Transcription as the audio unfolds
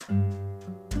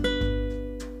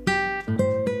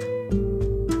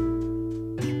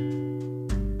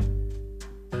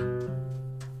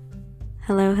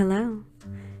Hello, hello.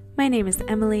 My name is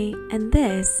Emily, and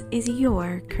this is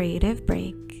your Creative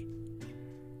Break.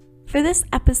 For this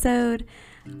episode,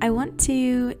 I want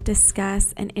to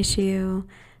discuss an issue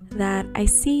that I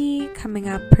see coming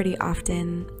up pretty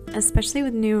often, especially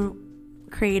with new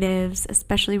creatives,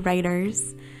 especially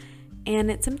writers.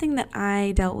 And it's something that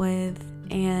I dealt with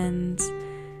and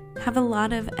have a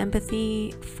lot of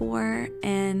empathy for,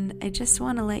 and I just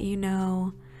want to let you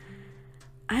know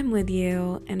I'm with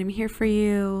you and I'm here for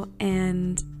you,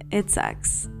 and it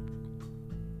sucks.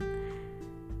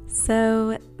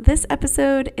 So this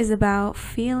episode is about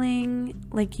feeling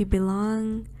like you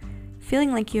belong,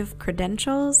 feeling like you have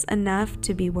credentials enough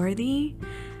to be worthy,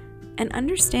 and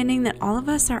understanding that all of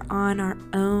us are on our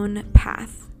own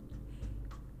path.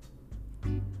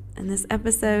 And this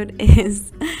episode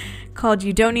is called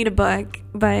You Don't Need a Book,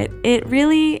 but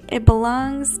it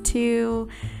belongs to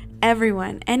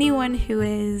everyone, anyone who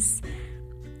is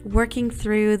working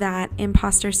through that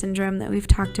imposter syndrome that we've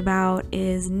talked about,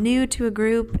 is new to a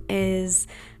group, is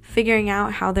figuring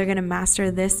out how they're going to master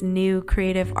this new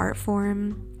creative art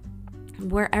form.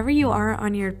 Wherever you are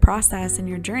on your process and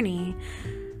your journey,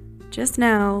 just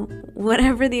know,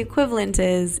 whatever the equivalent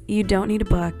is, you don't need a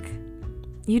book.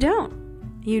 You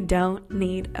don't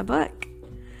need a book.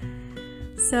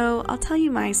 So I'll tell you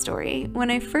my story.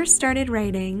 When I first started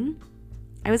writing,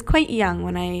 I was quite young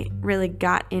when I really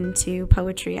got into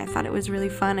poetry. I thought it was really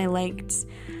fun.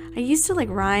 I used to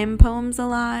rhyme poems a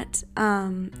lot,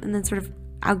 and then sort of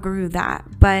outgrew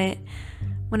that. But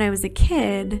when I was a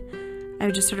kid, I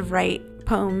would just sort of write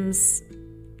poems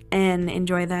and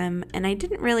enjoy them. And I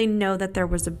didn't really know that there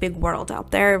was a big world out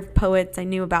there of poets. I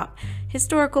knew about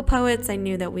historical poets. I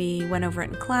knew that we went over it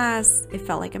in class. It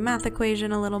felt like a math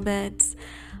equation a little bit.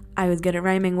 I was good at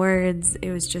rhyming words.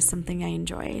 It was just something I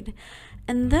enjoyed.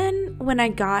 And then when I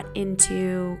got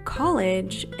into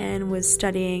college and was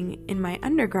studying in my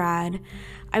undergrad,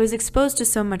 I was exposed to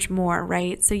so much more,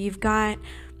 right? So you've got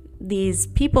these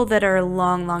people that are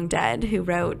long, long dead who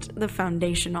wrote the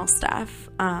foundational stuff,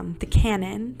 the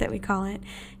canon that we call it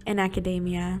in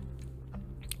academia.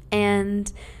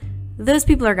 And those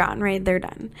people are gone, right? They're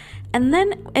done. And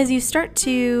then as you start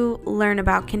to learn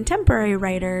about contemporary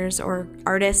writers or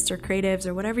artists or creatives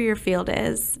or whatever your field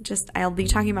is, I'll be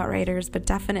talking about writers, but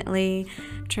definitely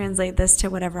translate this to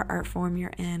whatever art form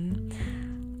you're in.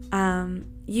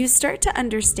 You start to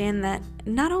understand that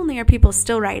not only are people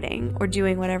still writing or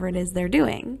doing whatever it is they're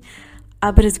doing,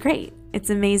 but it's great. It's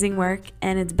amazing work,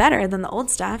 and it's better than the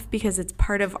old stuff because it's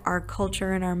part of our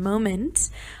culture and our moment.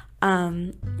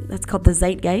 That's called the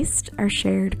zeitgeist, our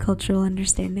shared cultural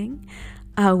understanding.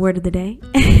 Word of the day.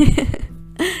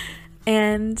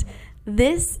 And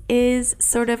this is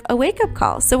sort of a wake-up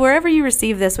call. So wherever you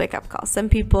receive this wake-up call, some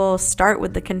people start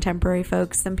with the contemporary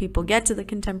folks, some people get to the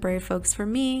contemporary folks. For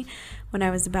me, when I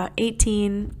was about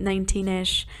 18,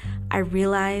 19-ish, I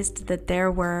realized that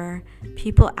there were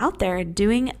people out there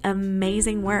doing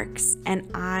amazing works, and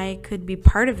I could be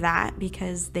part of that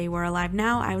because they were alive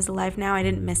now. I was alive now. I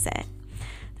didn't miss it.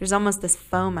 There's almost this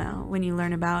FOMO when you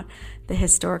learn about the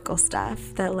historical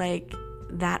stuff that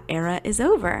that era is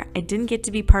over. I didn't get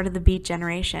to be part of the Beat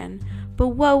generation. But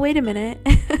whoa, wait a minute.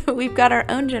 We've got our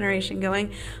own generation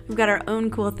going. We've got our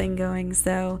own cool thing going.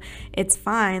 So it's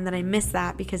fine that I missed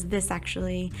that because this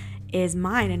actually is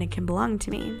mine and it can belong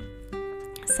to me.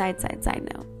 Side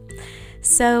note.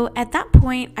 So at that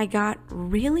point, I got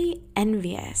really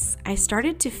envious. I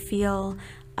started to feel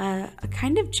a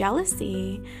kind of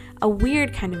jealousy, a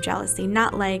weird kind of jealousy.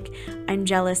 Not like I'm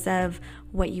jealous of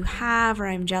what you have or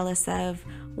I'm jealous of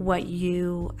what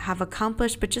you have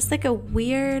accomplished, but just a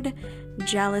weird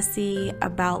jealousy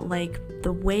about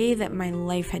the way that my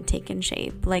life had taken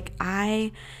shape.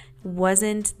 I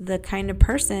wasn't the kind of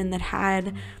person that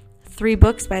had 3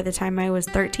 books by the time I was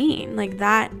 13.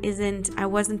 I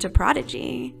wasn't a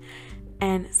prodigy.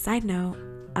 And side note,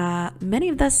 many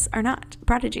of us are not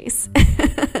prodigies.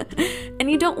 And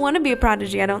you don't want to be a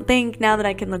prodigy. I don't think, now that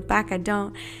I can look back, I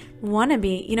don't want to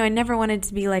be. I never wanted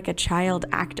to be like a child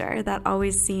actor. That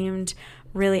always seemed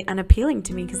really unappealing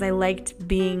to me because I liked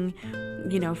being,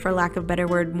 for lack of a better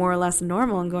word, more or less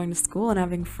normal and going to school and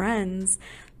having friends.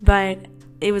 But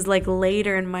it was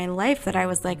later in my life that I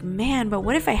was man, but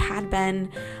what if I had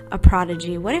been a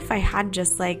prodigy? What if I had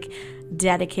just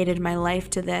dedicated my life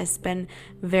to this, been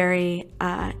very,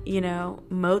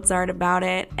 Mozart about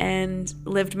it, and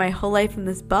lived my whole life in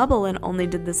this bubble and only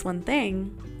did this one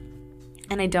thing?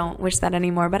 And I don't wish that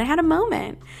anymore, but I had a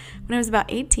moment when I was about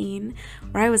 18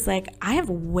 where I was I have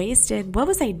wasted, what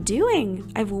was I doing?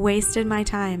 I've wasted my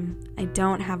time. I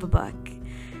don't have a book.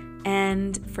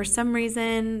 And for some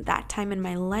reason, that time in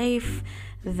my life,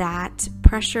 that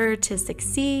pressure to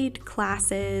succeed,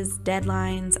 classes,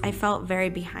 deadlines, I felt very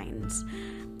behind.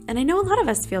 And I know a lot of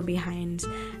us feel behind,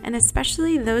 and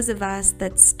especially those of us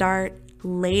that start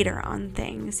later on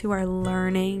things, who are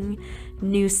learning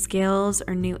new skills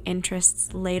or new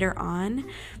interests later on.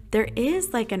 There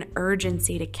is like an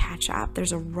urgency to catch up.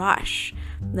 There's a rush.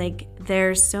 Like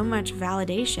there's so much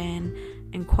validation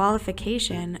and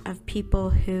qualification of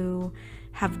people who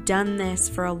have done this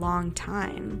for a long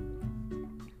time.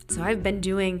 So I've been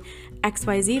doing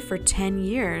XYZ for 10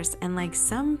 years, and like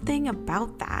something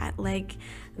about that, like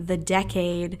the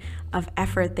decade of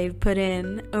effort they've put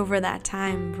in over that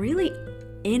time really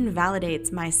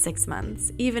invalidates my 6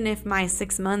 months. Even if my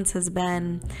 6 months has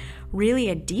been really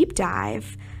a deep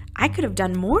dive, I could have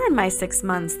done more in my 6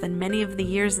 months than many of the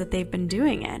years that they've been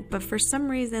doing it. But for some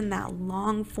reason, that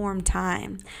long form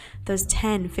time, those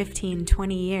 10, 15,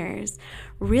 20 years,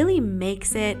 really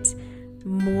makes it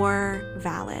more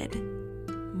valid,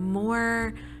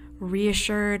 more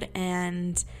reassured,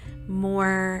 and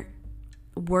more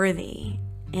worthy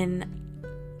in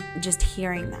just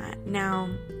hearing that. Now,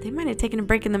 they might have taken a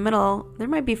break in the middle. There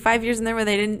might be 5 years in there where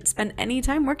they didn't spend any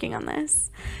time working on this.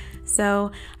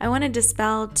 So I want to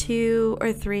dispel 2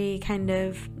 or 3 kind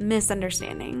of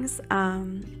misunderstandings.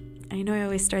 I know I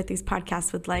always start these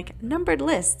podcasts with like numbered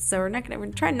lists, so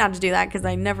we're trying not to do that because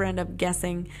I never end up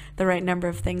guessing the right number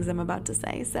of things I'm about to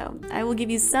say. So I will give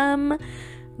you some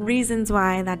reasons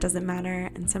why that doesn't matter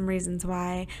and some reasons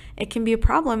why it can be a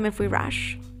problem if we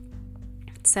rush.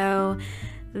 So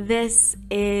this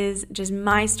is just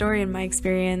my story and my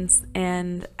experience,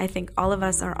 and I think all of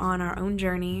us are on our own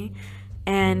journey,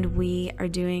 and we are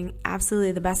doing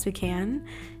absolutely the best we can,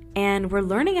 and we're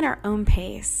learning at our own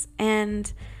pace.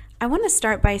 And I want to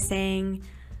start by saying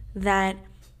that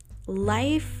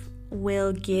life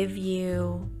will give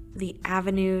you the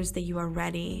avenues that you are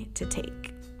ready to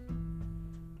take.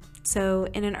 So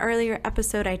in an earlier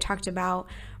episode, I talked about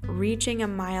reaching a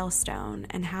milestone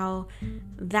and how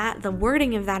that the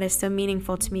wording of that is so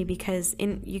meaningful to me, because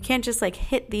you can't just like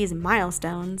hit these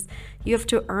milestones. You have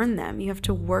to earn them. You have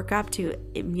to work up to,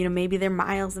 maybe they're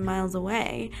miles and miles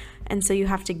away. And so you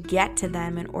have to get to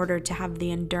them in order to have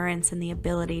the endurance and the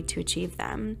ability to achieve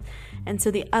them. And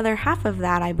so the other half of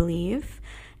that, I believe,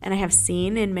 and I have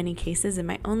seen in many cases in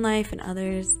my own life and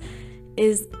others,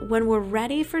 is when we're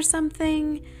ready for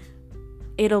something,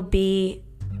 it'll be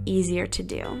easier to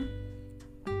do.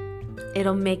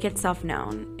 It'll make itself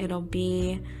known. It'll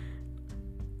be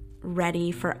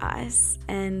ready for us.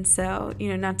 And so,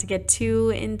 not to get too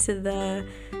into the,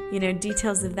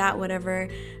 details of that, whatever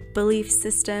belief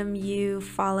system you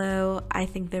follow, I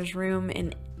think there's room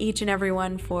in each and every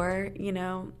one for,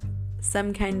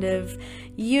 some kind of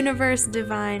universe,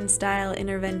 divine style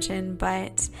intervention.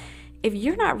 But if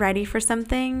you're not ready for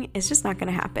something, it's just not going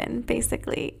to happen,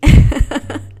 basically.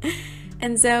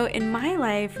 And so in my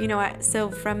life, so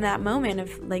from that moment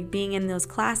of like being in those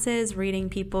classes, reading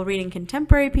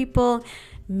contemporary people,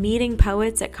 meeting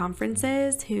poets at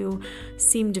conferences who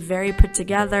seemed very put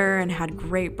together and had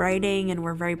great writing and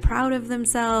were very proud of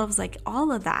themselves, like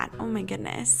all of that, oh my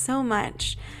goodness, so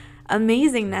much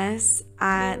amazingness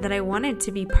that I wanted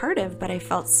to be part of, but I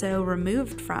felt so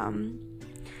removed from.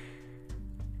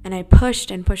 And I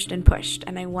pushed and pushed and pushed,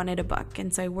 and I wanted a book.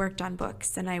 And so I worked on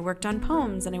books, and I worked on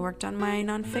poems, and I worked on my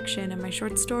nonfiction and my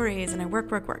short stories, and I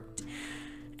worked.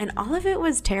 And all of it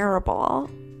was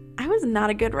terrible. I was not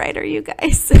a good writer, you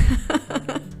guys.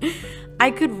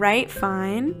 I could write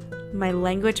fine. My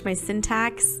language, my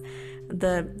syntax,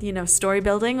 the, story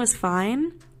building was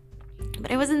fine. But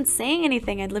I wasn't saying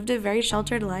anything. I'd lived a very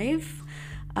sheltered life,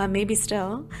 maybe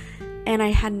still. And I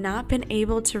had not been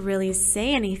able to really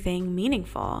say anything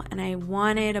meaningful. And I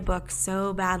wanted a book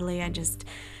so badly. I just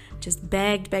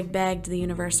begged the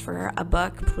universe for a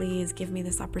book. Please give me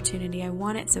this opportunity. I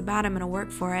want it so bad. I'm going to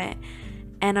work for it.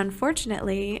 And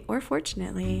unfortunately, or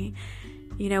fortunately,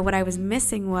 what I was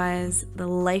missing was the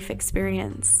life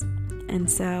experience. And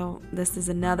so this is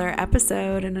another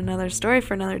episode and another story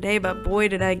for another day, but boy,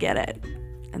 did I get it.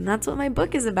 And that's what my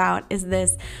book is about, is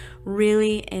this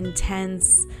really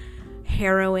intense,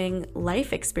 harrowing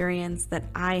life experience that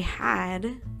I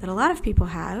had, that a lot of people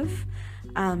have,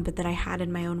 but that I had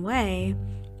in my own way,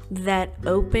 that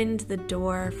opened the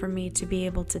door for me to be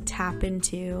able to tap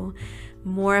into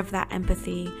more of that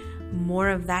empathy, more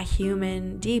of that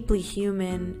human, deeply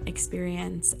human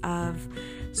experience of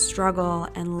struggle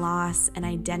and loss and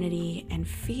identity and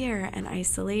fear and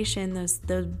isolation, those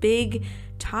big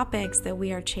topics that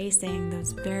we are chasing,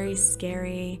 those very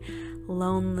scary,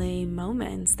 lonely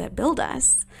moments that build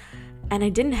us. And I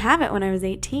didn't have it when I was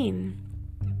 18.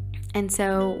 And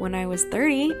so when I was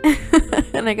 30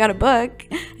 and I got a book,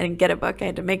 I didn't get a book, I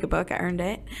had to make a book, I earned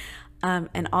it.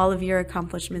 And all of your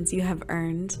accomplishments you have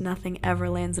earned. Nothing ever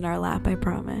lands in our lap, I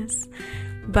promise.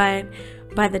 But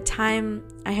by the time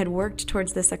I had worked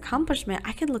towards this accomplishment,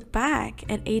 I could look back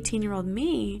at 18-year-old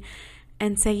me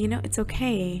and say, it's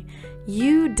okay.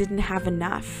 You didn't have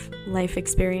enough life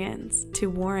experience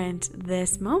to warrant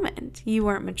this moment. You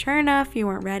weren't mature enough. You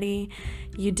weren't ready.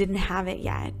 You didn't have it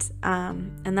yet.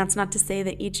 And that's not to say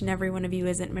that each and every one of you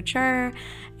isn't mature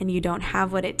and you don't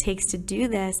have what it takes to do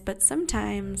this, but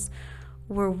sometimes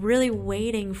we're really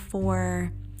waiting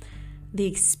for the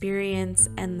experience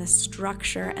and the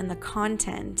structure and the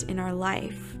content in our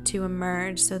life to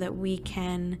emerge so that we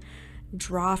can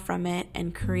draw from it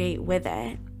and create with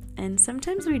it. And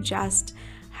sometimes we just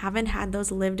haven't had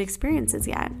those lived experiences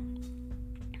yet.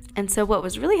 And so what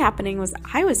was really happening was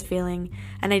I was feeling,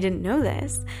 and I didn't know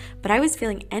this, but I was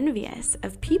feeling envious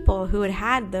of people who had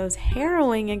had those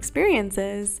harrowing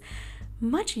experiences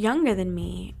much younger than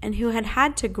me and who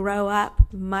had to grow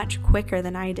up much quicker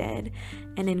than I did.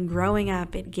 And in growing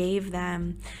up, it gave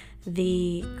them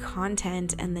the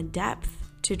content and the depth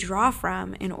to draw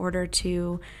from in order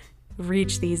to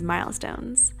reach these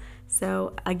milestones.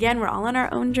 So again, we're all on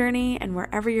our own journey, and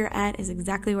wherever you're at is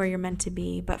exactly where you're meant to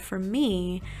be. But for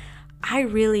me, I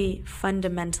really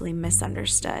fundamentally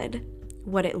misunderstood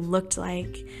what it looked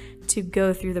like to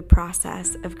go through the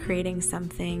process of creating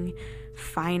something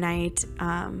finite,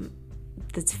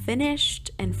 that's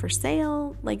finished and for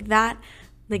sale, like that.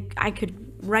 Like I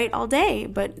could write all day,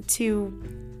 but to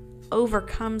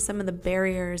overcome some of the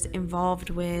barriers involved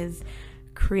with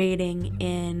creating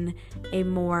in a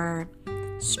more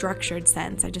structured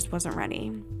sense, I just wasn't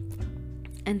ready.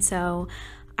 And so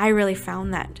I really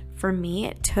found that for me,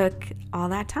 it took all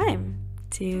that time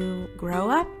to grow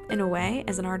up in a way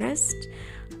as an artist,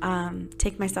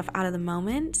 take myself out of the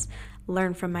moment,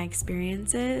 learn from my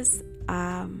experiences,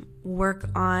 work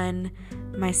on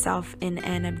myself in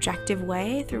an objective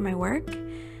way through my work.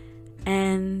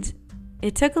 And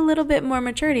it took a little bit more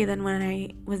maturity than when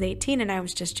I was 18 and I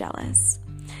was just jealous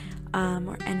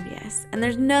or envious. And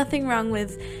there's nothing wrong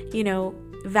with,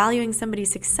 valuing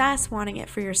somebody's success, wanting it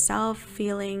for yourself,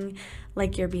 feeling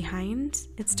like you're behind.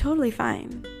 It's totally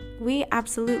fine. We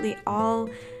absolutely all,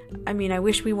 I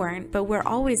wish we weren't, but we're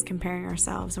always comparing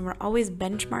ourselves and we're always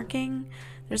benchmarking.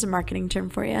 There's a marketing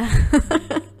term for you.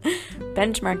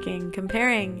 Benchmarking,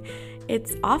 comparing.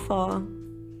 It's awful.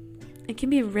 It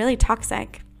can be really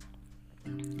toxic.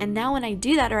 And now when I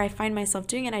do that, or I find myself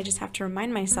doing it, I just have to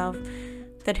remind myself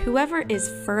that whoever is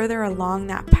further along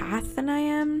that path than I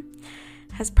am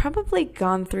has probably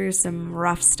gone through some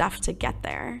rough stuff to get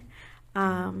there.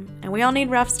 And we all need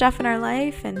rough stuff in our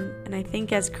life. And I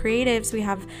think as creatives, we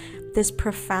have this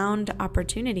profound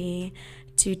opportunity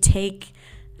to take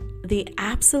the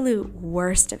absolute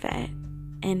worst of it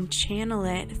and channel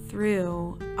it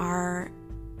through our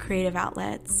creative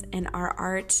outlets and our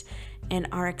art and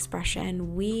our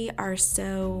expression. We are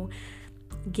so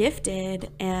gifted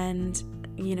and,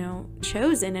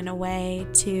 chosen in a way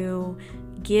to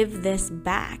give this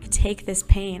back, take this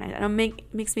pain.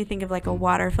 Makes me think of like a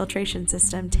water filtration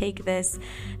system. Take this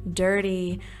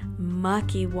dirty,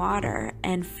 mucky water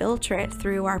and filter it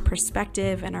through our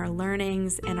perspective and our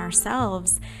learnings and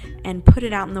ourselves and put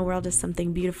it out in the world as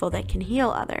something beautiful that can heal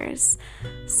others.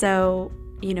 So,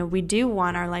 we do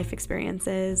want our life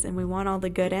experiences and we want all the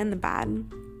good and the bad.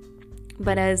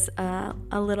 But as a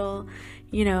little,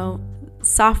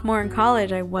 sophomore in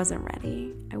college, I wasn't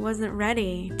ready. I wasn't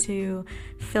ready to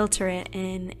filter it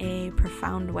in a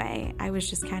profound way. I was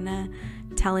just kind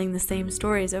of telling the same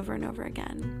stories over and over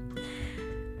again.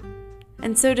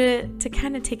 And so to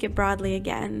kind of take it broadly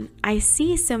again, I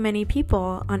see so many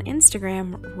people on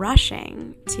Instagram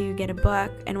rushing to get a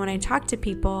book. And when I talk to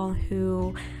people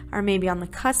who are maybe on the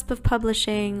cusp of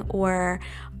publishing or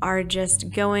are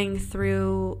just going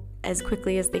through as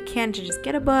quickly as they can to just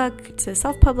get a book, to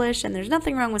self-publish, and there's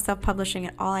nothing wrong with self-publishing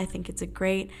at all. I think it's a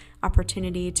great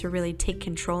opportunity to really take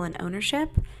control and ownership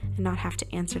and not have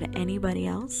to answer to anybody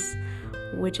else,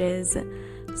 which is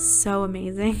so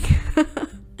amazing.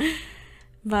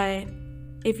 But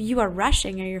if you are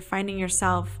rushing or you're finding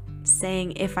yourself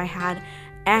saying, if I had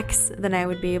X, then I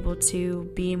would be able to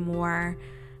be more,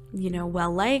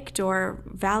 well-liked or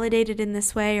validated in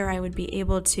this way, or I would be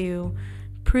able to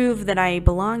prove that I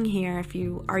belong here. If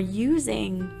you are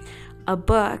using a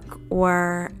book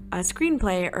or a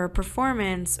screenplay or a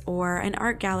performance or an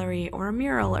art gallery or a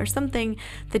mural or something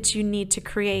that you need to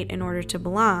create in order to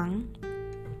belong,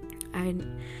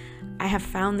 I have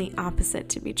found the opposite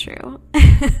to be true.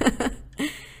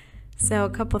 So a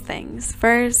couple things.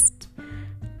 First,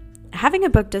 having a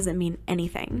book doesn't mean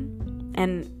anything.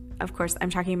 And of course, I'm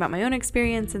talking about my own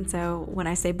experience. And so when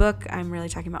I say book, I'm really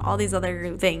talking about all these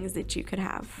other things that you could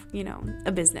have,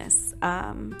 a business,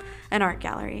 an art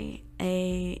gallery,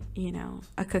 a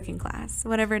cooking class,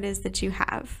 whatever it is that you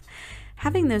have.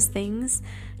 Having those things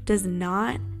does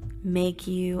not make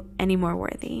you any more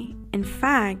worthy. In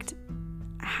fact,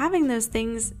 having those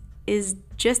things is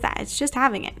just that. It's just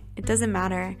having it. It doesn't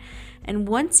matter. And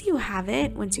once you have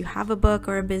it, once you have a book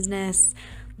or a business,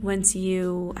 once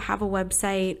you have a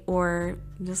website, or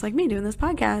just like me doing this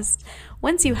podcast,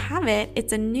 once you have it,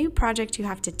 it's a new project you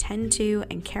have to tend to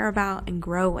and care about and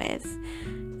grow with.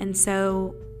 And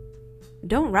so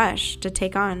don't rush to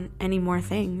take on any more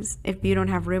things if you don't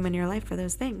have room in your life for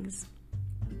those things.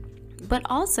 But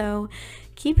also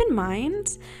keep in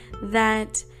mind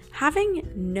that having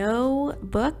no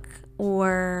book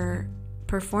or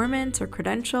performance or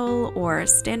credential or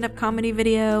stand-up comedy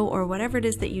video or whatever it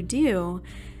is that you do,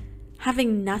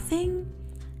 having nothing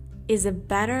is a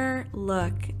better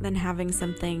look than having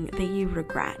something that you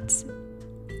regret.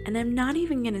 And I'm not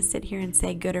even going to sit here and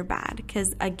say good or bad,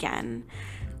 because again,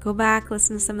 go back,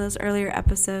 listen to some of those earlier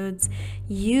episodes.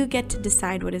 You get to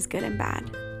decide what is good and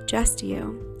bad. Just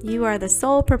you. You are the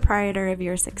sole proprietor of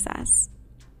your success.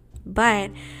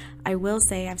 But I will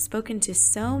say I've spoken to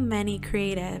so many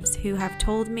creatives who have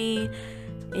told me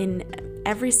in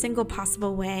every single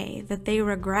possible way that they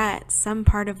regret some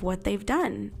part of what they've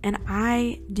done. And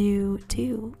I do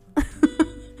too.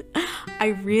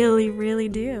 I really, really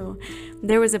do.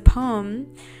 There was a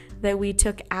poem that we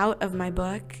took out of my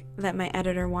book that my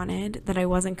editor wanted that I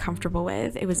wasn't comfortable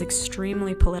with. It was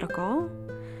extremely political.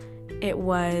 It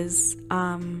was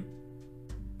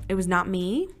not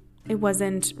me. It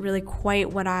wasn't really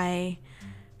quite what I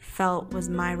felt was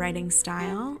my writing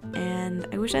style, and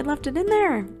I wish I'd left it in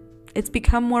there. It's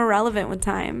become more relevant with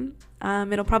time.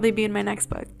 It'll probably be in my next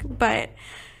book, but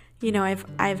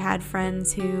I've had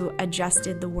friends who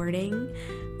adjusted the wording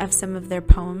of some of their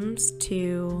poems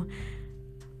to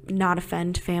not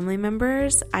offend family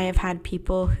members. I have had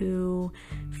people who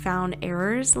found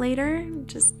errors later,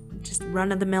 just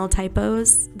run-of-the-mill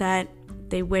typos that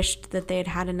they wished that they had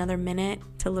had another minute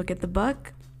to look at the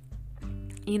book,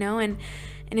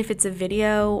 and if it's a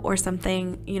video or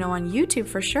something, on YouTube,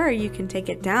 for sure, you can take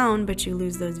it down, but you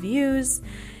lose those views.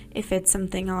 If it's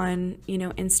something on,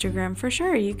 Instagram, for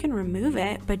sure, you can remove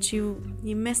it, but you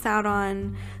miss out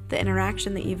on the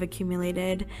interaction that you've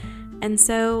accumulated. And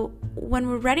so when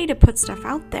we're ready to put stuff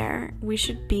out there, we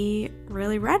should be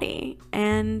really ready.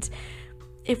 And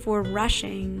if we're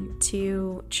rushing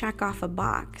to check off a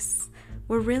box,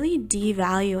 we're really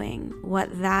devaluing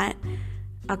what that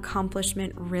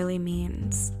accomplishment really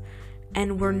means.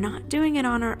 And we're not doing it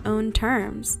on our own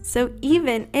terms. So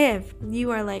even if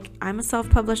you are like, I'm a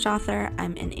self-published author,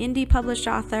 I'm an indie published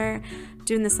author,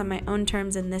 doing this on my own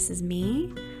terms, and this is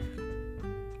me,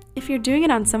 if you're doing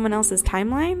it on someone else's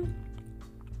timeline,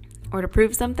 or to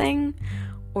prove something,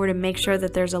 or to make sure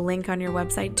that there's a link on your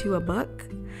website to a book,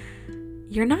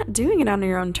 you're not doing it on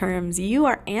your own terms. You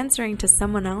are answering to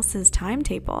someone else's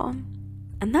timetable.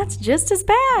 And that's just as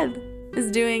bad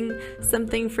as doing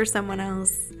something for someone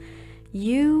else.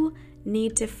 You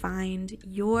need to find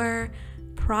your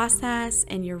process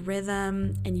and your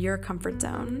rhythm and your comfort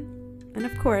zone. And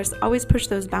of course, always push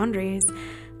those boundaries.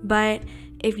 But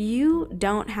if you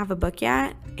don't have a book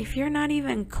yet, if you're not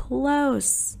even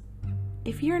close,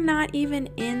 if you're not even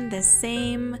in the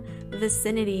same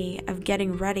vicinity of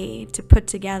getting ready to put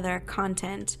together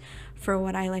content for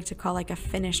what I like to call like a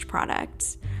finished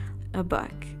product, a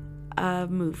book, a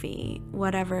movie,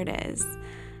 whatever it is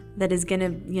that is going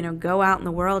to, go out in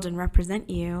the world and represent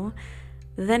you,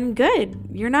 then good.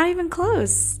 You're not even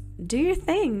close. Do your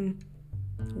thing.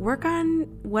 Work on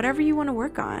whatever you want to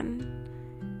work on.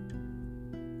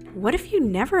 What if you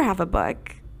never have a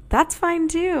book? That's fine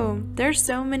too. There's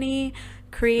so many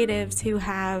creatives who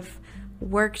have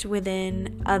worked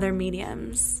within other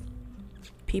mediums.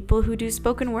 People who do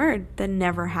spoken word that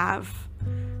never have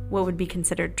what would be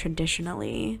considered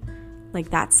traditionally like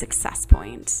that success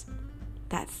point,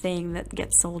 that thing that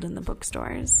gets sold in the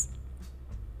bookstores.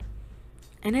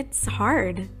 And it's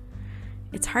hard.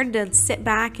 It's hard to sit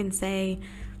back and say,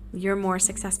 you're more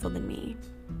successful than me.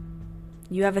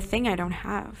 You have a thing I don't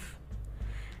have.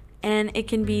 And it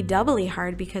can be doubly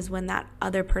hard because when that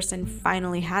other person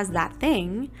finally has that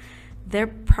thing, they're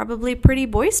probably pretty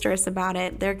boisterous about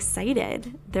it. They're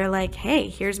excited. They're like, hey,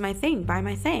 here's my thing, buy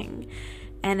my thing.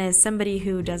 And as somebody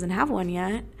who doesn't have one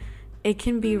yet, it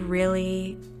can be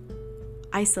really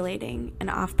isolating and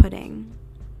off-putting.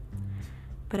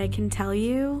 But I can tell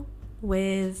you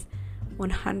with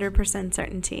 100%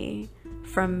 certainty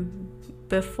from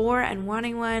before and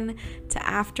wanting one to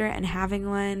after and having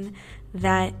one,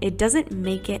 that it doesn't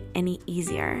make it any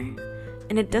easier.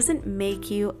 And it doesn't make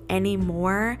you any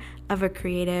more of a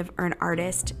creative or an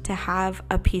artist to have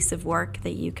a piece of work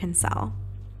that you can sell.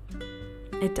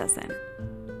 It doesn't.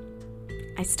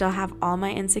 I still have all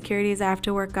my insecurities I have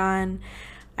to work on.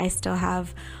 I still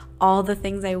have all the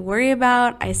things I worry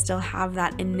about. I still have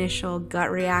that initial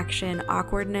gut reaction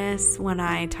awkwardness when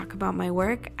I talk about my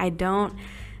work.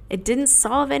 It didn't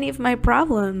solve any of my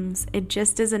problems. It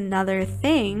just is another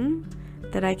thing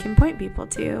that I can point people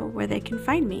to where they can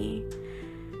find me.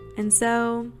 And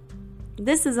so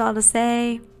this is all to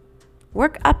say,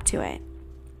 work up to it.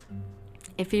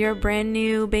 If you're a brand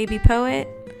new baby poet,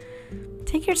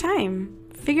 take your time.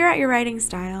 Figure out your writing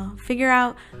style. Figure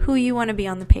out who you want to be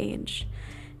on the page.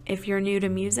 If you're new to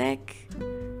music,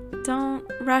 don't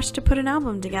rush to put an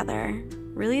album together.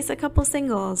 Release a couple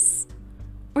singles.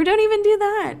 Or don't even do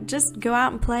that. Just go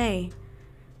out and play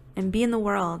and be in the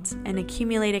world and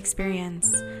accumulate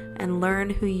experience and learn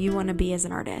who you want to be as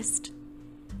an artist.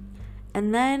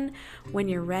 And then when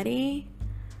you're ready,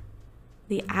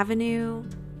 the avenue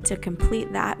to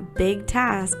complete that big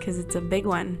task, because it's a big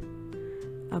one,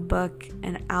 a book,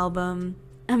 an album,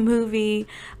 a movie,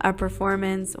 a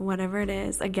performance, whatever it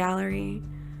is, a gallery,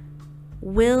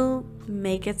 will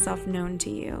make itself known to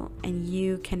you, and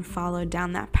you can follow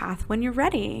down that path when you're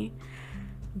ready.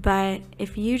 But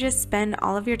if you just spend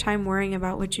all of your time worrying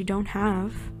about what you don't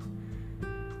have,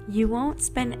 you won't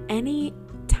spend any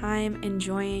time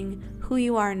enjoying who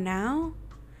you are now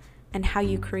and how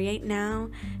you create now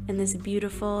in this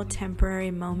beautiful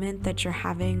temporary moment that you're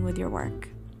having with your work.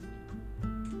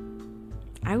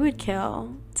 I would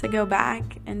kill to go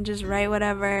back and just write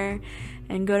whatever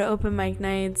and go to open mic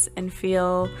nights and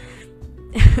feel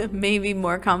maybe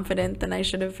more confident than I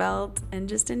should have felt and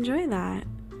just enjoy that.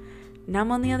 Now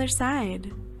I'm on the other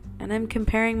side and I'm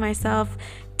comparing myself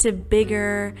to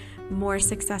bigger, more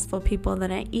successful people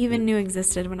than I even knew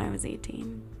existed when I was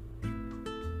 18.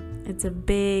 It's a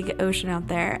big ocean out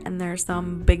there and there are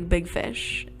some big, big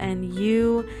fish. And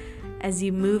you, as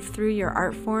you move through your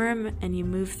art form and you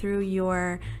move through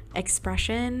your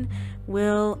expression,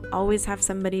 will always have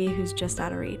somebody who's just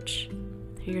out of reach,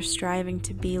 who you're striving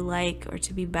to be like or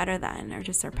to be better than or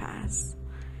to surpass.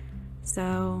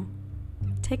 So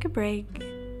take a break,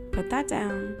 put that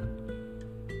down,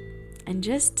 and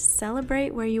just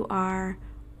celebrate where you are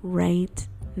right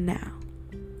now.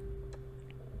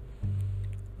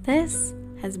 This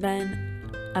has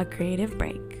been a creative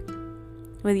break.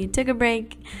 Whether you took a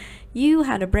break, you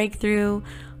had a breakthrough,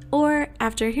 or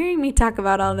after hearing me talk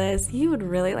about all this, you would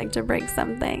really like to break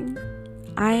something,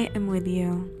 I am with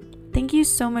you. Thank you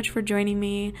so much for joining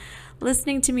me,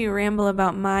 listening to me ramble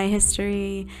about my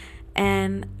history,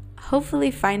 and hopefully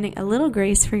finding a little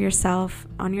grace for yourself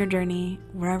on your journey,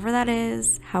 wherever that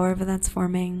is, however that's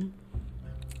forming.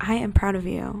 I am proud of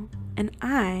you, and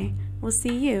I will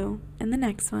see you in the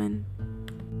next one.